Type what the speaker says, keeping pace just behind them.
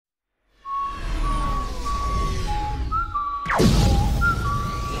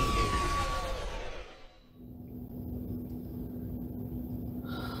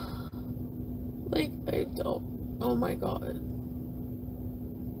my god.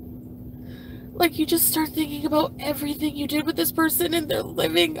 Like, you just start thinking about everything you did with this person, and they're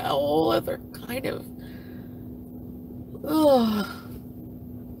living a whole other kind of... Ugh.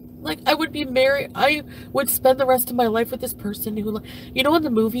 Like, I would be married... I would spend the rest of my life with this person who... You know in the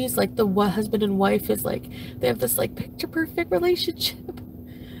movies, like, the husband and wife is, like... They have this, like, picture-perfect relationship.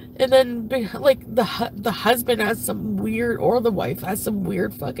 And then, like, the husband has some weird... Or the wife has some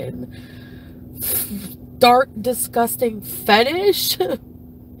weird fucking... dark, disgusting fetish.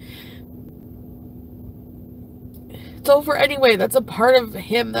 It's over anyway. That's a part of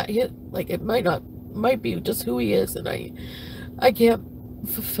him that he, like, it might be just who he is, and I can't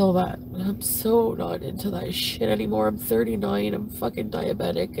fulfill that. I'm so not into that shit anymore. I'm 39, I'm fucking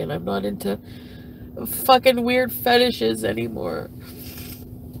diabetic, and I'm not into fucking weird fetishes anymore.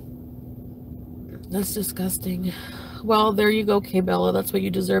 That's disgusting. Well, there you go, K-Bella. That's what you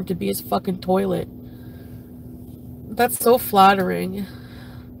deserve, to be, his fucking toilet. That's so flattering.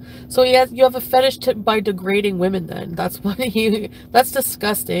 So you have a fetish by degrading women then. That's what that's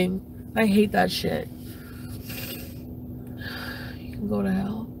disgusting. I hate that shit. You can go to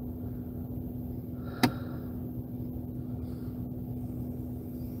hell.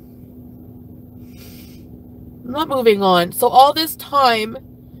 I'm not moving on. So all this time,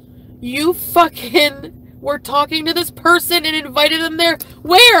 you fucking were talking to this person and invited them there.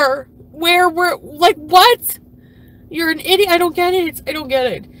 Where, like, what? You're an idiot. I don't get it. I don't get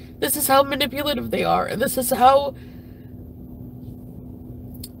it. This is how manipulative they are. And this is how...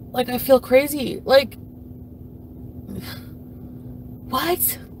 Like, I feel crazy. Like...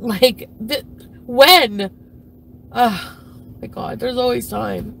 What? Like, when? Oh, my God. There's always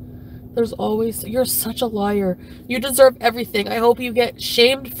time. There's always... You're such a liar. You deserve everything. I hope you get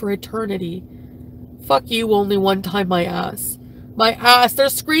shamed for eternity. Fuck you, only one time, my ass. My ass.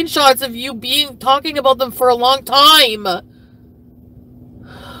 There's screenshots of you talking about them for a long time.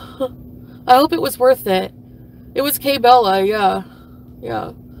 I hope it was worth it. It was K-Bella, yeah.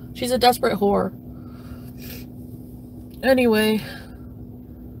 Yeah. She's a desperate whore. Anyway.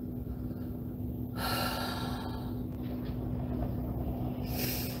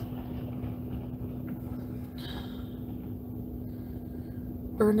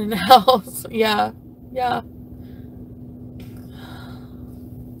 Burning house. Yeah. Yeah.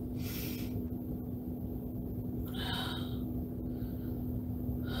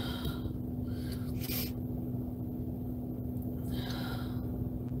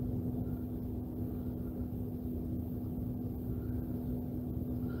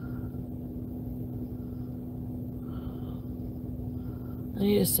 I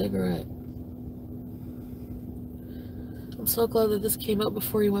need a cigarette. I'm so glad that this came out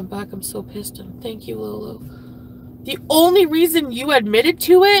before you went back. I'm so pissed. And thank you, Lolo. The only reason you admitted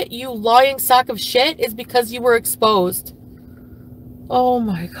to it, you lying sack of shit, is because you were exposed. Oh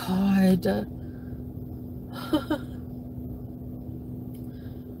my god.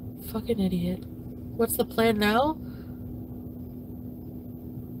 Fucking idiot. What's the plan now?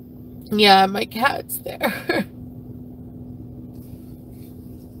 Yeah, my cat's there.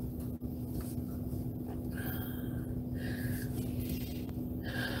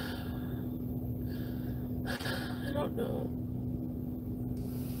 I don't know.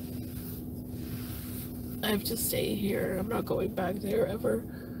 I have to stay here. I'm not going back there ever.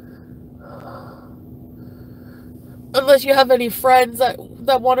 Unless you have any friends that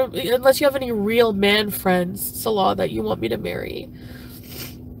want to... Unless you have any real man friends, Salah, that you want me to marry.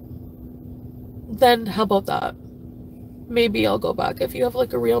 Then how about that? Maybe I'll go back if you have,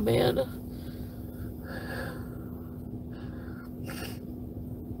 like, a real man.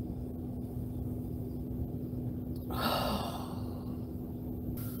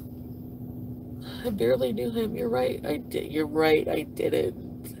 I barely knew him. You're right. I did. You're right. I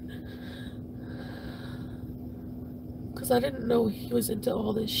didn't. Because I didn't know he was into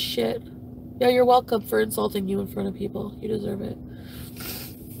all this shit. Yeah, you're welcome for insulting you in front of people. You deserve it.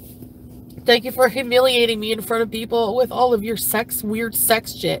 Thank you for humiliating me in front of people with all of your weird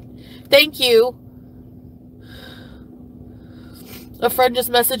sex shit. Thank you. A friend just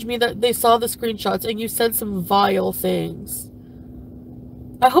messaged me that they saw the screenshots and you said some vile things.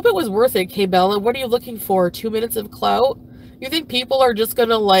 I hope it was worth it, K-Bella. What are you looking for? 2 minutes of clout? You think people are just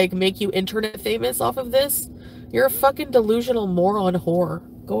gonna, like, make you internet famous off of this? You're a fucking delusional moron whore.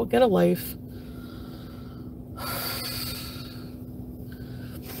 Go get a life.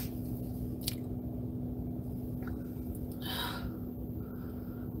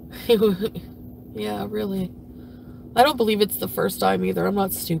 Yeah, really. I don't believe it's the first time either. I'm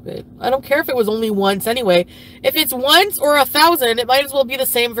not stupid. I don't care if it was only once anyway. If it's once or 1,000, it might as well be the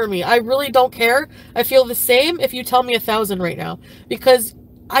same for me. I really don't care. I feel the same if you tell me 1,000 right now. Because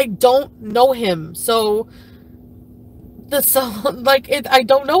I don't know him. So, I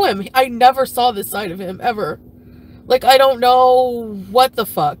don't know him. I never saw this side of him, ever. Like, I don't know what the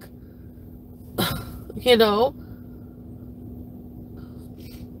fuck. You know?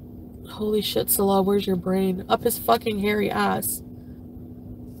 Holy shit, Salah, where's your brain? Up his fucking hairy ass.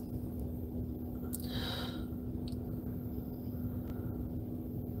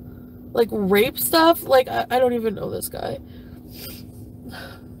 Like, rape stuff? Like, I don't even know this guy.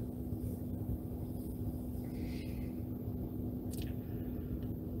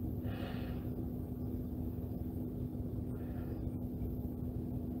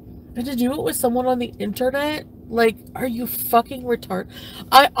 And to do it with someone on the internet? Like, are you fucking retarded?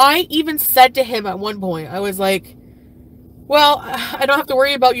 I even said to him at one point, I was like, well, I don't have to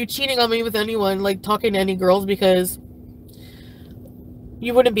worry about you cheating on me with anyone, like, talking to any girls, because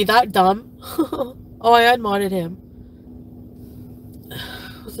you wouldn't be that dumb. Oh, I unmodded him.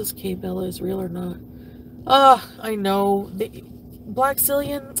 What's this K-Bella is real or not? I know. Black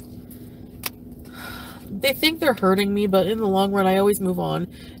Cillian, they think they're hurting me, but in the long run, I always move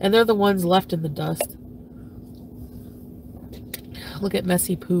on. And they're the ones left in the dust. Look at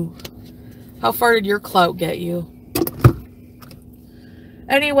messy poo. How far did your clout get you?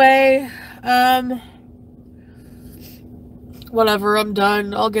 Anyway, whatever, I'm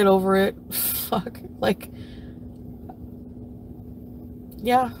done. I'll get over it. Fuck. Like,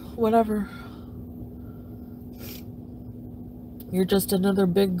 yeah, whatever. You're just another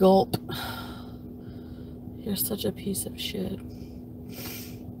big gulp. You're such a piece of shit.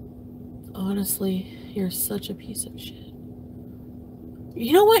 Honestly, you're such a piece of shit.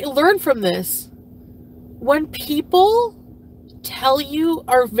 You know what? Learn from this. When people tell you,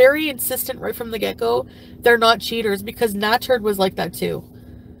 are very insistent right from the get-go, they're not cheaters, because Natchard was like that too.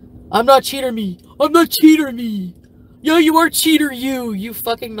 I'm not cheater me. I'm not cheater me. Yo, you are cheater you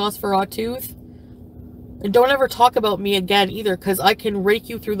fucking Nosferatu. And don't ever talk about me again either, because I can rake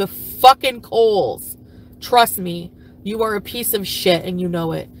you through the fucking coals. Trust me. You are a piece of shit and you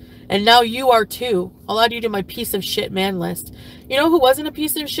know it. And now you are too. I'll add you to my piece of shit man list. You know who wasn't a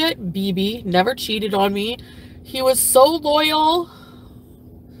piece of shit? BB. Never cheated on me. He was so loyal.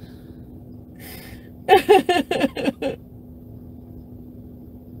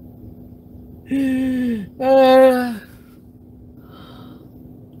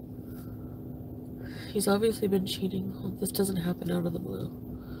 He's obviously been cheating. This doesn't happen out of the blue.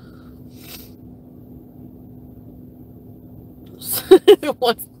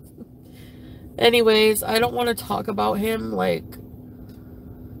 Anyways, I don't want to talk about him, like,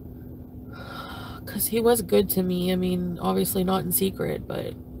 because he was good to me. I mean, obviously not in secret,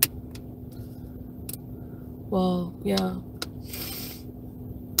 but, well, yeah.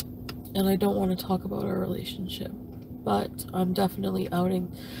 And I don't want to talk about our relationship, but I'm definitely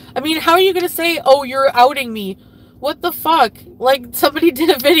outing. I mean, how are you going to say, oh, you're outing me? What the fuck? Like, somebody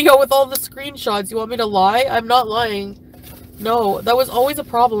did a video with all the screenshots. You want me to lie? I'm not lying. No, that was always a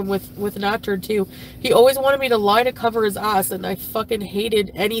problem with Natchard too. He always wanted me to lie to cover his ass, and I fucking hated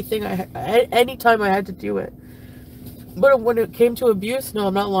anything. Anytime I had to do it. But when it came to abuse, no,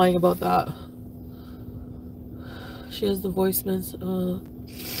 I'm not lying about that. She has the voicemails.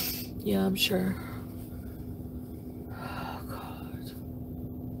 Yeah, I'm sure. Oh God.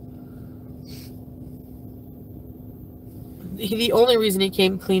 The only reason he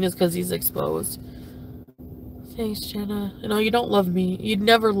came clean is because he's exposed. Thanks, Jenna. No, you don't love me. You'd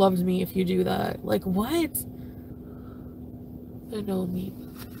never loved me if you do that. Like, what? I know me.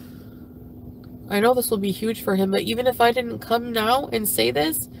 I know this will be huge for him, but even if I didn't come now and say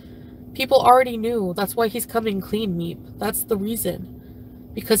this, people already knew. That's why he's coming clean, Meep. That's the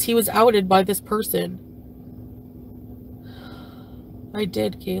reason. Because he was outed by this person. I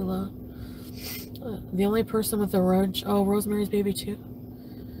did, Kayla. The only person with a wrench. Oh, Rosemary's Baby too.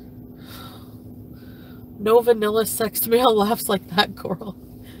 No vanilla sex male laughs like that girl.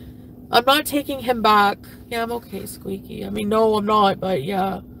 I'm not taking him back. Yeah, I'm okay, Squeaky. I mean, no, I'm not, but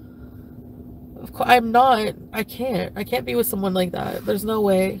yeah. Of course, I'm not. I can't. I can't be with someone like that. There's no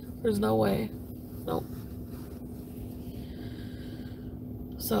way. There's no way. Nope.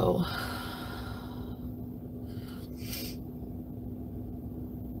 So.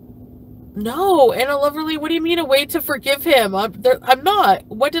 No, Anna Loverly, what do you mean a way to forgive him? I'm not.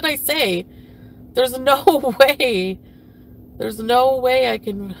 What did I say? There's no way. There's no way I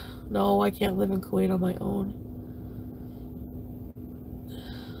can... No, I can't live in Kuwait on my own.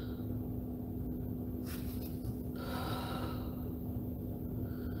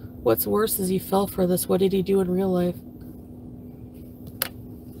 What's worse is he fell for this. What did he do in real life?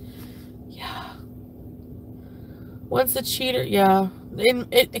 Yeah. Once a cheater, yeah.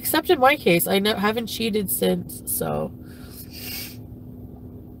 Except in my case, I haven't cheated since, so.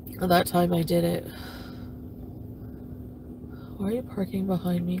 At that time I did it. Why are you parking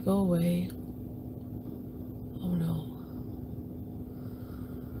behind me? Go away. Oh no.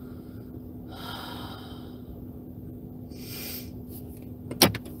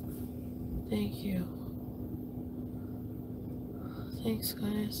 Thank you. Thanks,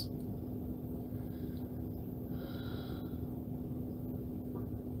 guys.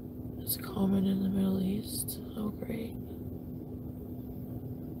 It's common in the Middle East. Oh, great.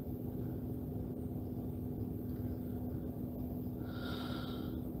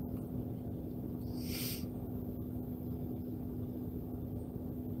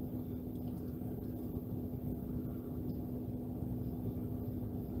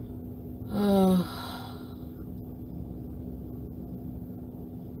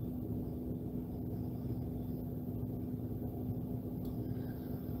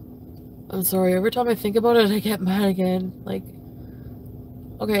 I'm sorry, every time I think about it, I get mad again. Like,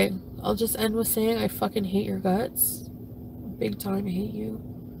 okay, I'll just end with saying I fucking hate your guts. Big time hate you.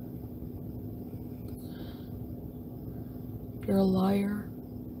 You're a liar.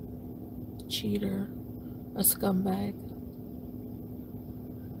 Cheater. A scumbag.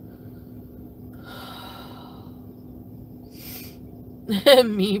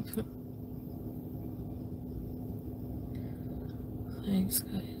 Meep. Thanks,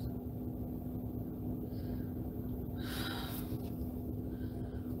 guys.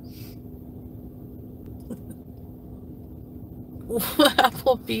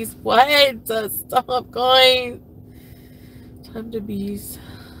 Applebee's, what? Stop going. Time to bees.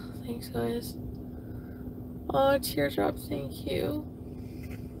 Thanks, guys. Oh, teardrop, thank you.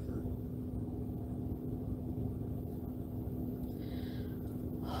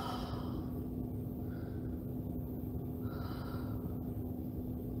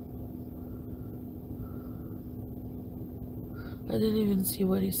 I didn't even see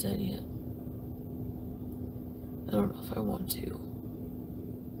what he said yet. I don't know if I want to.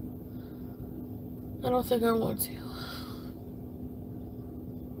 I don't think I want to.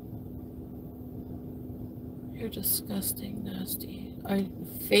 You're disgusting, nasty.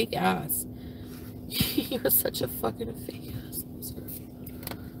 Fake ass. You're such a fucking fake ass. I'm sorry.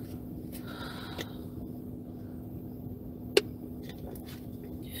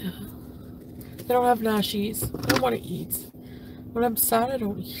 Yeah. I don't have nashies. I don't want to eat. When I'm sad, I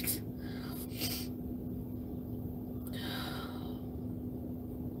don't eat.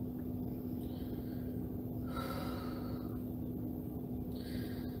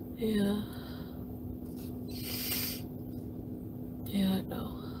 Yeah. Yeah, I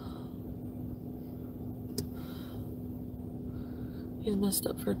know. He's messed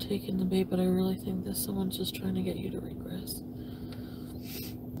up for taking the bait, but I really think that someone's just trying to get you to regress.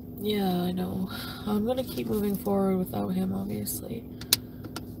 Yeah, I know. I'm gonna keep moving forward without him, obviously.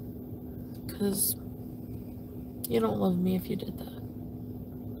 Because you don't love me if you did that.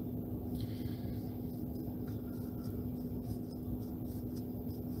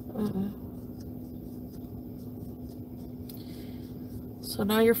 So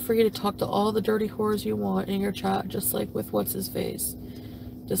now you're free to talk to all the dirty whores you want in your chat, just like with what's his face.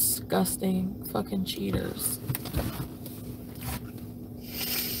 Disgusting fucking cheaters.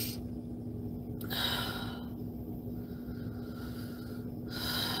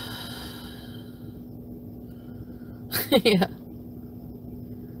 Yeah.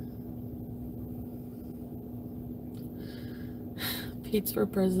 Pete's for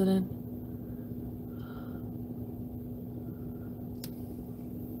president.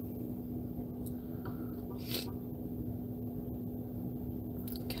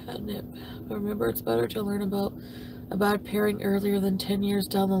 Catnip. But remember, it's better to learn about a bad pairing earlier than 10 years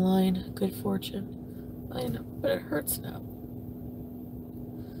down the line. Good fortune. I know, but it hurts now.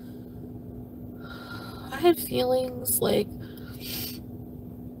 I had feelings like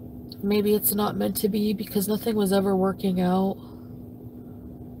maybe it's not meant to be because nothing was ever working out.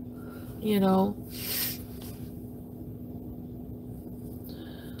 You know?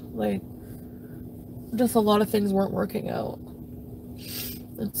 Like, just a lot of things weren't working out.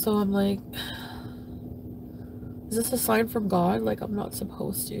 And so I'm like, is this a sign from God? Like, I'm not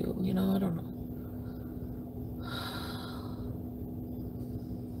supposed to, you know? I don't know.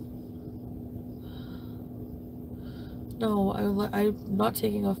 No, I'm not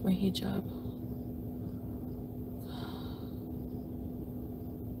taking off my hijab.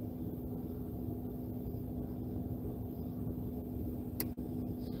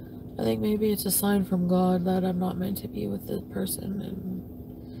 I think maybe it's a sign from God that I'm not meant to be with this person, and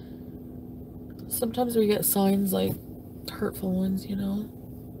sometimes we get signs like hurtful ones, you know?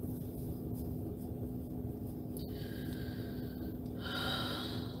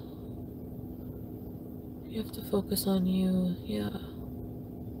 You have to focus on you, yeah.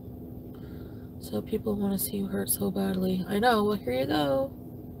 So people want to see you hurt so badly. I know, well, here you go.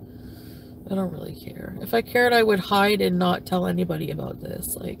 I don't really care. If I cared, I would hide and not tell anybody about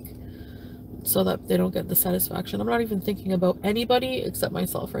this, like, so that they don't get the satisfaction. I'm not even thinking about anybody except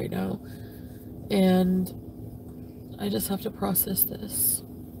myself right now. And I just have to process this.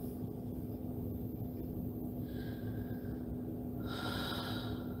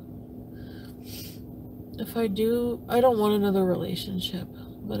 If I do, I don't want another relationship.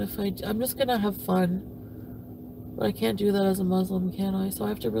 But if I'm just gonna have fun. But I can't do that as a Muslim, can I? So I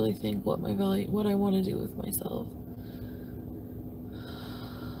have to really think what I want to do with myself.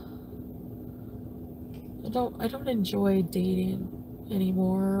 I don't enjoy dating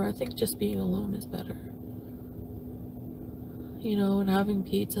anymore. I think just being alone is better. You know, and having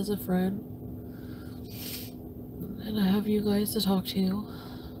Pete as a friend. And I have you guys to talk to.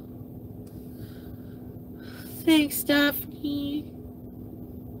 Thanks, Daphne.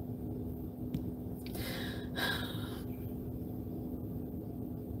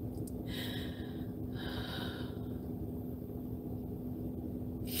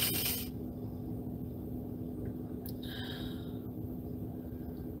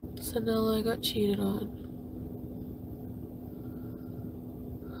 Sanella, I got cheated on.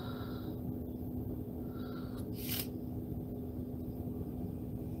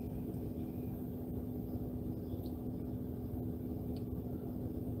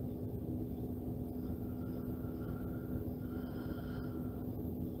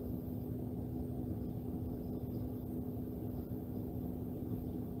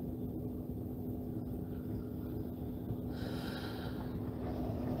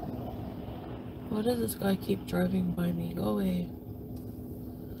 Why does this guy keep driving by me? Go away.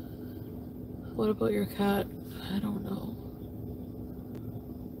 What about your cat? I don't know.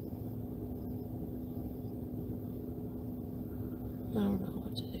 I don't know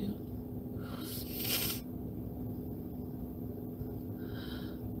what to do.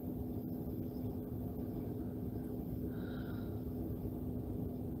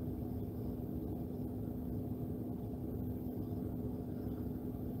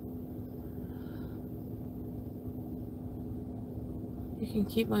 You can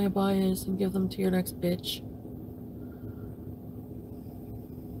keep my abayas and give them to your next bitch.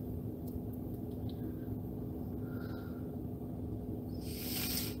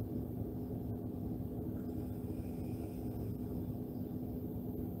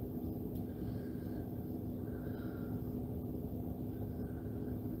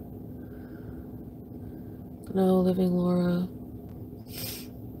 No, Living Laura.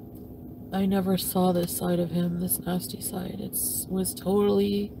 I never saw this side of him, this nasty side. It was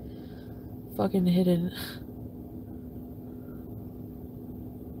totally fucking hidden.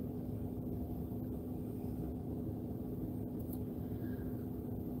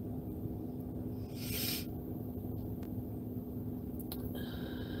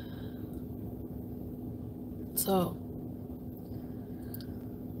 So,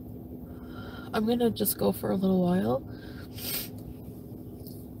 I'm gonna just go for a little while.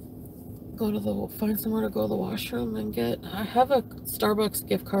 Find somewhere to go to the washroom and I have a Starbucks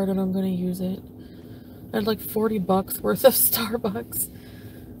gift card and I'm gonna use it. I had like $40 worth of Starbucks.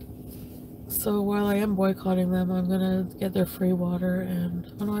 So while I am boycotting them, I'm gonna get their free water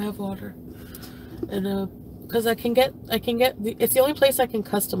and, oh no, I have water. And, because it's the only place I can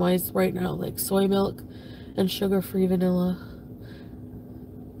customize right now, like soy milk and sugar-free vanilla.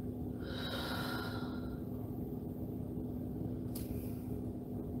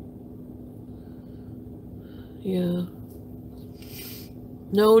 Yeah.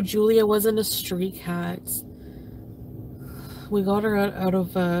 No, Julia wasn't a stray cat. We got her out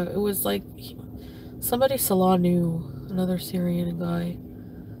of, it was like, somebody Salah knew, another Syrian guy.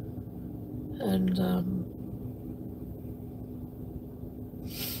 And,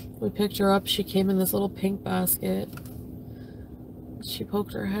 we picked her up. She came in this little pink basket. She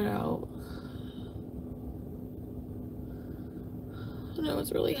poked her head out. And I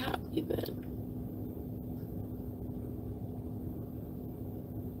was really happy then.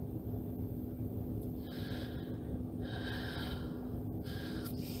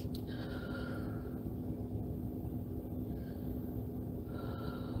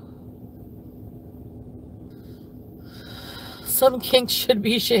 Some kinks should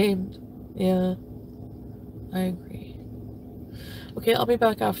be shamed. Yeah, I agree. Okay, I'll be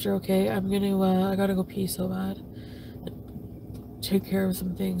back after, okay? I'm gonna, I gotta go pee so bad. Take care of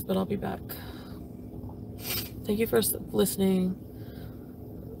some things, but I'll be back. Thank you for listening.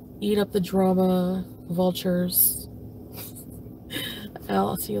 Eat up the drama, vultures.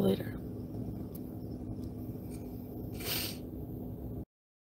 I'll see you later.